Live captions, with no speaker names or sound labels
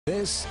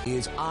This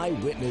is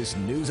Eyewitness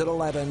News at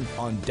 11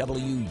 on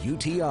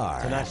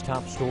WUTR. Tonight's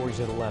top stories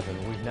at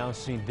 11. We've now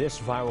seen this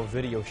viral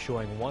video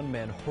showing one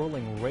man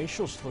hurling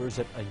racial slurs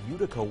at a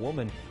Utica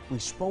woman. We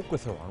spoke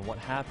with her on what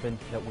happened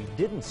that we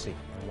didn't see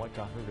and what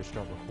got her to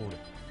start recording.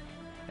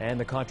 And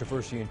the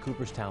controversy in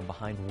Cooperstown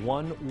behind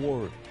one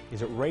word.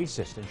 Is it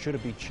racist and should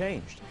it be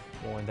changed?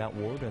 More on that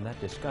word and that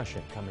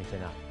discussion coming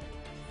tonight.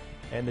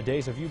 And the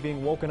days of you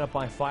being woken up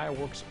by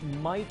fireworks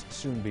might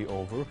soon be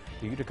over.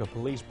 The Utica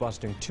police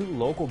busting 2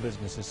 local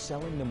businesses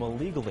selling them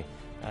illegally.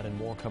 That and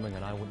more coming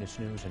on Eyewitness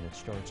News, and it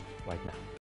starts right now.